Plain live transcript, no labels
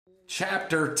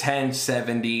Chapter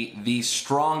 1070, The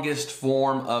Strongest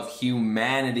Form of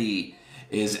Humanity,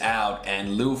 is out,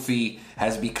 and Luffy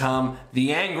has become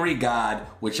the angry god,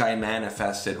 which I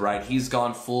manifested, right? He's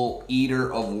gone full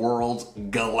Eater of Worlds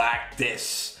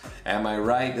Galactus. Am I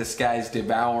right? This guy's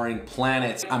devouring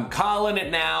planets. I'm calling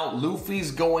it now.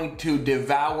 Luffy's going to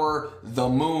devour the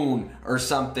moon or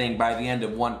something by the end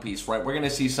of One Piece, right? We're gonna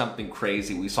see something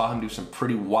crazy. We saw him do some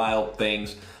pretty wild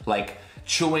things, like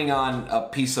chewing on a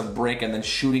piece of brick and then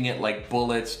shooting it like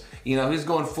bullets. You know, he's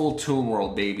going full Toon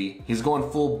World, baby. He's going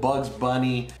full Bugs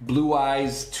Bunny, Blue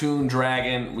Eyes, Toon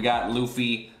Dragon. We got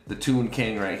Luffy, the Toon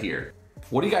King right here.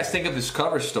 What do you guys think of this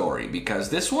cover story? Because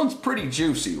this one's pretty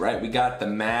juicy, right? We got the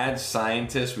mad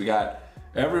scientist, we got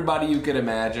everybody you could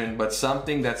imagine, but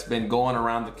something that's been going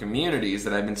around the communities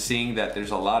that I've been seeing, that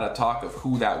there's a lot of talk of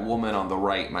who that woman on the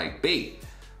right might be.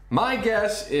 My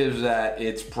guess is that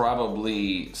it's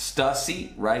probably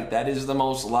Stussy, right? That is the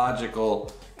most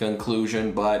logical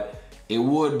conclusion, but it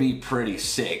would be pretty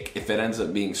sick if it ends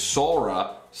up being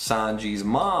Sora, Sanji's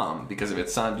mom. Because if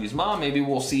it's Sanji's mom, maybe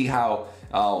we'll see how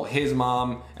his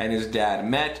mom and his dad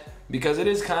met, because it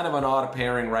is kind of an odd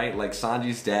pairing, right? Like,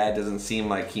 Sanji's dad doesn't seem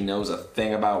like he knows a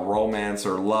thing about romance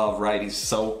or love, right? He's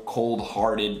so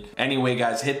cold-hearted. Anyway,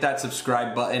 guys, hit that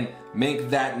subscribe button. Make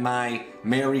that my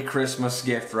Merry Christmas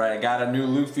gift, right? I got a new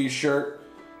Luffy shirt,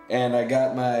 and I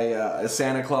got my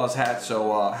Santa Claus hat,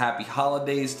 so happy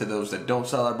holidays to those that don't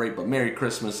celebrate, but Merry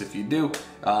Christmas if you do.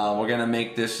 We're gonna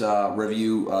make this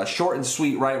review short and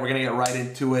sweet, right? We're gonna get right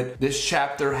into it. This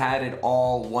chapter had it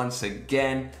all once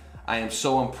again. I am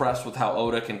so impressed with how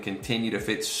Oda can continue to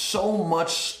fit so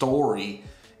much story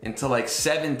into like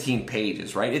 17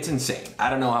 pages, right? It's insane. I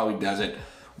don't know how he does it.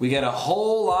 We get a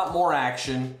whole lot more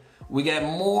action. We get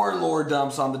more lore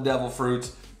dumps on the Devil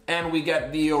Fruits, and we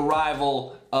get the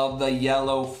arrival of the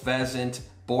yellow pheasant,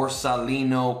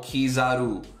 Borsalino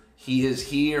Kizaru. He is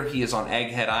here, he is on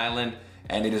Egghead Island,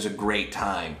 and it is a great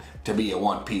time to be a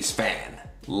One Piece fan.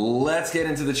 Let's get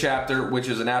into the chapter, which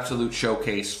is an absolute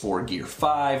showcase for Gear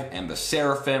 5 and the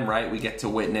Seraphim, right? We get to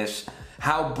witness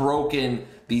how broken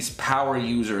these power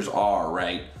users are,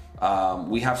 right?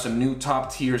 We have some new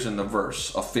top tiers in the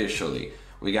verse, officially.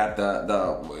 We got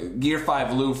the Gear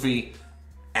 5 Luffy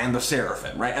and the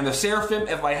Seraphim, right? And the Seraphim,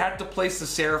 if I had to place the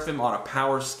Seraphim on a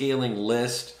power scaling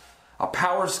list, a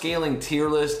power scaling tier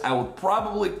list, I would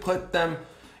probably put them,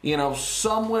 you know,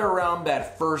 somewhere around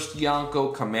that first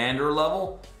Yonko commander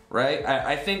level, right?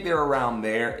 I think they're around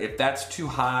there. If that's too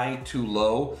high, too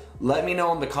low, let me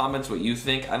know in the comments what you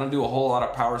think. I don't do a whole lot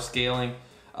of power scaling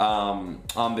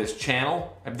on this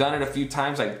channel. I've done it a few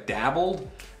times, I dabbled,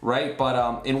 right?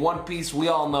 But in One Piece, we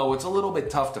all know it's a little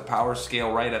bit tough to power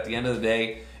scale, right? At the end of the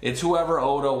day, it's whoever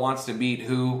Oda wants to beat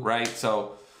who, right?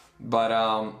 So,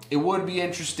 but it would be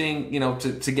interesting, you know,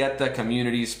 to get the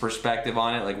community's perspective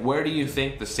on it. Like, where do you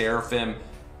think the Seraphim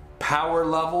power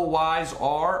level wise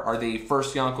are? Are they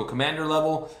first Yonko commander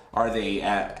level? Are they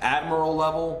at admiral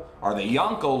level? Are they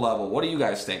Yonko level? What do you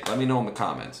guys think? Let me know in the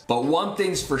comments. But one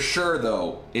thing's for sure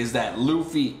though, is that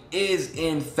Luffy is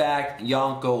in fact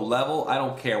Yonko level. I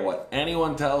don't care what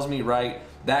anyone tells me, right?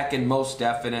 That can most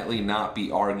definitely not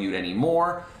be argued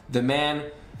anymore. The man,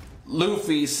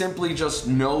 Luffy, simply just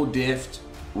no-diffed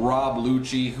Rob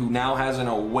Lucci, who now has an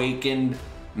awakened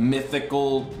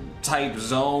mythical type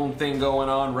zone thing going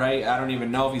on, right? I don't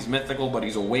even know if he's mythical, but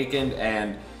he's awakened,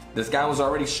 and this guy was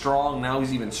already strong, now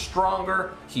he's even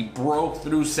stronger. He broke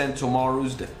through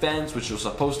Sentomaru's defense, which was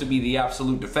supposed to be the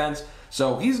absolute defense.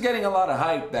 So he's getting a lot of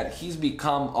hype that he's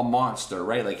become a monster,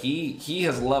 right? Like he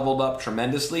has leveled up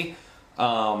tremendously,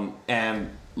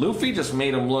 and Luffy just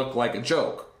made him look like a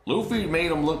joke. Luffy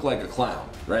made him look like a clown,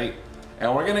 right?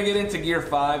 And we're gonna get into Gear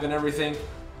 5 and everything,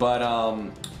 but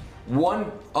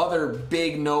one other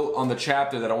big note on the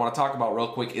chapter that I want to talk about real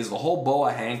quick is the whole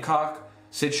Boa Hancock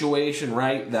situation,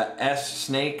 right? The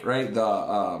S-Snake, right?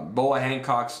 The Boa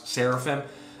Hancock's Seraphim.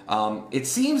 It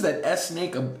seems that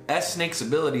S-Snake's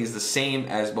ability is the same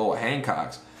as Boa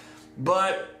Hancock's,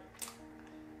 but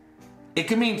it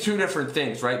can mean two different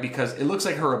things, right? Because it looks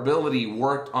like her ability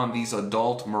worked on these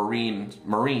adult Marines.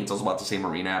 I was about to say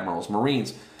Marine Admirals,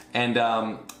 Marines. And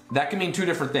that can mean two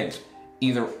different things.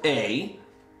 Either A,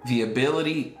 the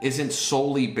ability isn't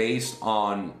solely based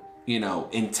on, you know,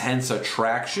 intense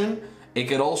attraction. It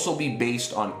could also be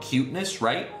based on cuteness,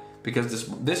 right? Because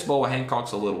this Boa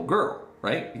Hancock's a little girl,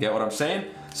 right? You get what I'm saying?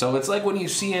 So it's like when you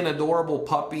see an adorable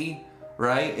puppy,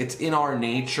 right? It's in our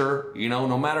nature, you know,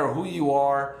 no matter who you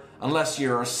are, unless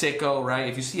you're a sicko, right?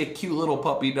 If you see a cute little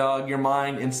puppy dog, your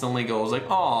mind instantly goes like,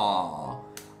 "Aw,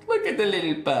 Look at the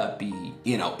little puppy.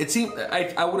 You know, it seemed,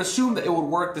 I would assume that it would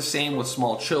work the same with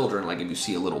small children. Like if you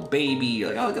see a little baby,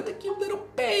 you're like, oh, look at the cute little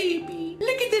baby.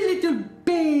 Look at the little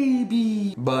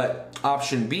baby. But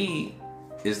option B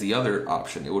is the other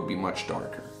option. It would be much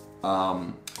darker.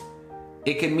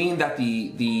 It can mean that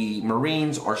the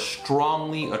Marines are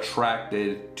strongly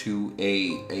attracted to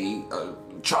a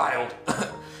child.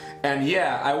 And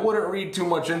yeah, I wouldn't read too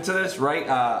much into this, right?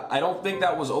 I don't think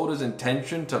that was Oda's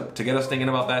intention to get us thinking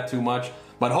about that too much.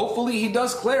 But hopefully he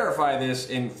does clarify this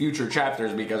in future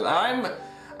chapters, because I'm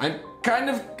kind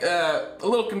of a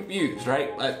little confused,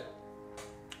 right?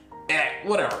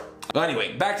 Whatever. But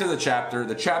anyway, back to the chapter.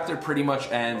 The chapter pretty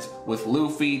much ends with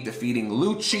Luffy defeating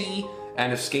Lucci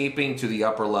and escaping to the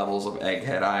upper levels of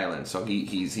Egghead Island. So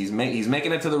he's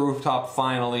making it to the rooftop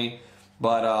finally,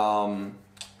 but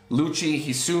Lucci,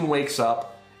 he soon wakes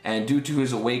up, and due to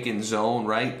his awakened zone,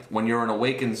 right? When you're in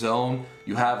awakened zone,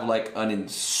 you have like a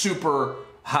super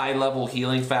high level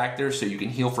healing factor, so you can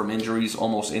heal from injuries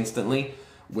almost instantly,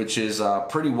 which is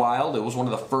pretty wild. It was one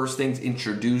of the first things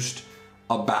introduced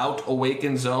about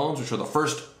awakened zones, which were the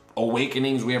first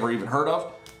awakenings we ever even heard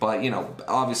of. But, you know,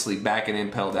 obviously back and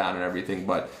impel down and everything.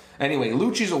 But anyway,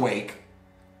 Lucci's awake,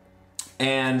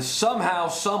 and somehow,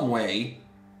 some way,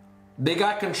 they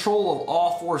got control of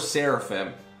all 4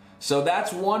 Seraphim. So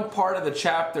that's one part of the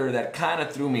chapter that kind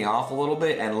of threw me off a little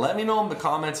bit. And let me know in the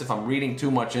comments if I'm reading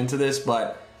too much into this.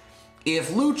 But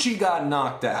if Lucci got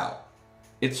knocked out,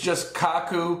 it's just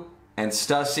Kaku and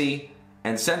Stussy,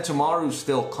 and Sentomaru's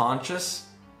still conscious,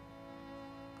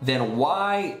 then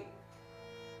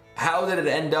how did it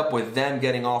end up with them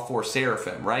getting all 4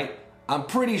 Seraphim, right? I'm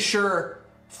pretty sure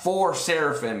 4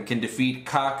 Seraphim can defeat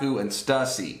Kaku and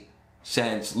Stussy,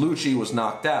 since Lucci was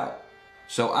knocked out.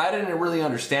 So I didn't really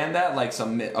understand that. Like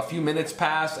a few minutes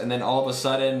passed, and then all of a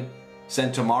sudden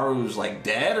Sentomaru's like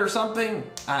dead or something.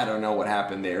 I don't know what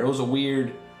happened there. It was a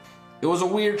weird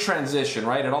transition,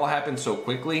 right? It all happened so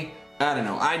quickly. I don't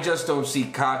know. I just don't see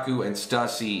Kaku and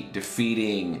Stussy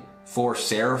defeating 4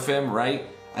 Seraphim, right?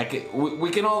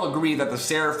 We can all agree that the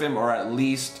Seraphim are at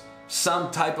least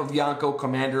some type of Yonko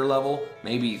commander level,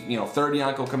 maybe, you know,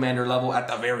 3rd Yonko commander level at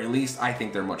the very least. I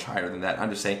think they're much higher than that. I'm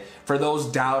just saying, for those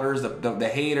doubters, the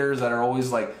haters that are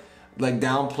always like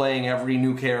downplaying every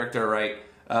new character, right?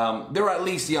 They're at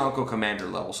least Yonko commander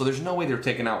level, so there's no way they're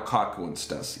taking out Kaku and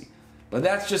Stussy. But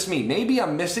that's just me. Maybe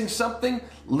I'm missing something.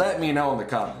 Let me know in the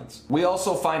comments. We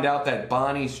also find out that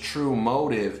Bonnie's true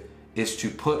motive is to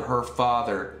put her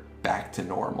father back to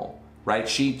normal. Right?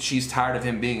 She's tired of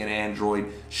him being an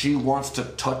android. She wants to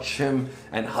touch him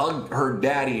and hug her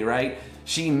daddy, right?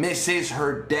 She misses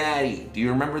her daddy. Do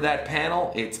you remember that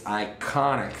panel? It's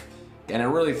iconic. And it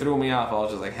really threw me off. I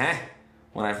was just like, huh?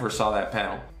 When I first saw that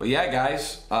panel. But yeah,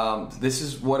 guys, this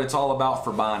is what it's all about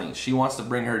for Bonnie. She wants to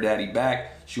bring her daddy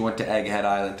back. She went to Egghead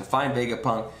Island to find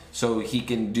Vegapunk so he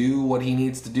can do what he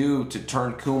needs to do to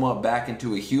turn Kuma back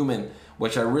into a human,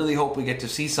 which I really hope we get to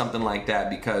see something like that,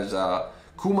 because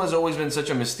Kuma's always been such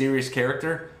a mysterious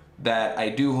character that I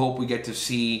do hope we get to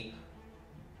see,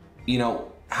 you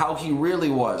know, how he really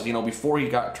was, you know, before he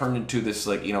got turned into this,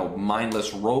 like, you know,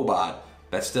 mindless robot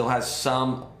that still has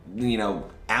some, you know,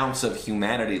 ounce of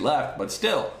humanity left. But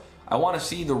still, I want to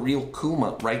see the real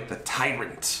Kuma, right? The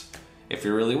tyrant. If he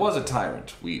really was a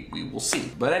tyrant, we will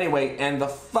see. But anyway, and the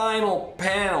final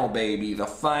panel, baby, the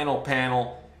final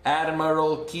panel.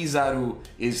 Admiral Kizaru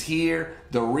is here.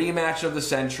 The rematch of the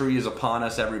century is upon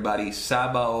us, everybody.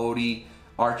 Sabaody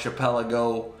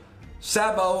Archipelago.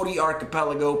 Sabaody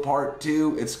Archipelago Part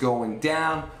 2. It's going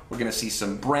down. We're going to see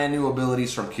some brand new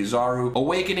abilities from Kizaru.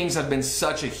 Awakenings have been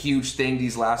such a huge thing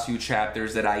these last few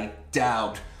chapters that I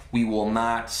doubt we will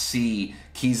not see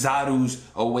Kizaru's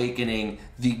awakening.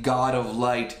 The God of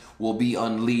Light will be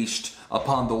unleashed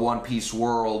upon the One Piece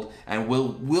world. And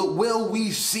will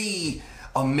we see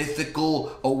a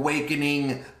mythical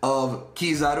awakening of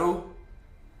Kizaru?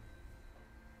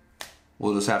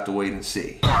 We'll just have to wait and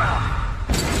see.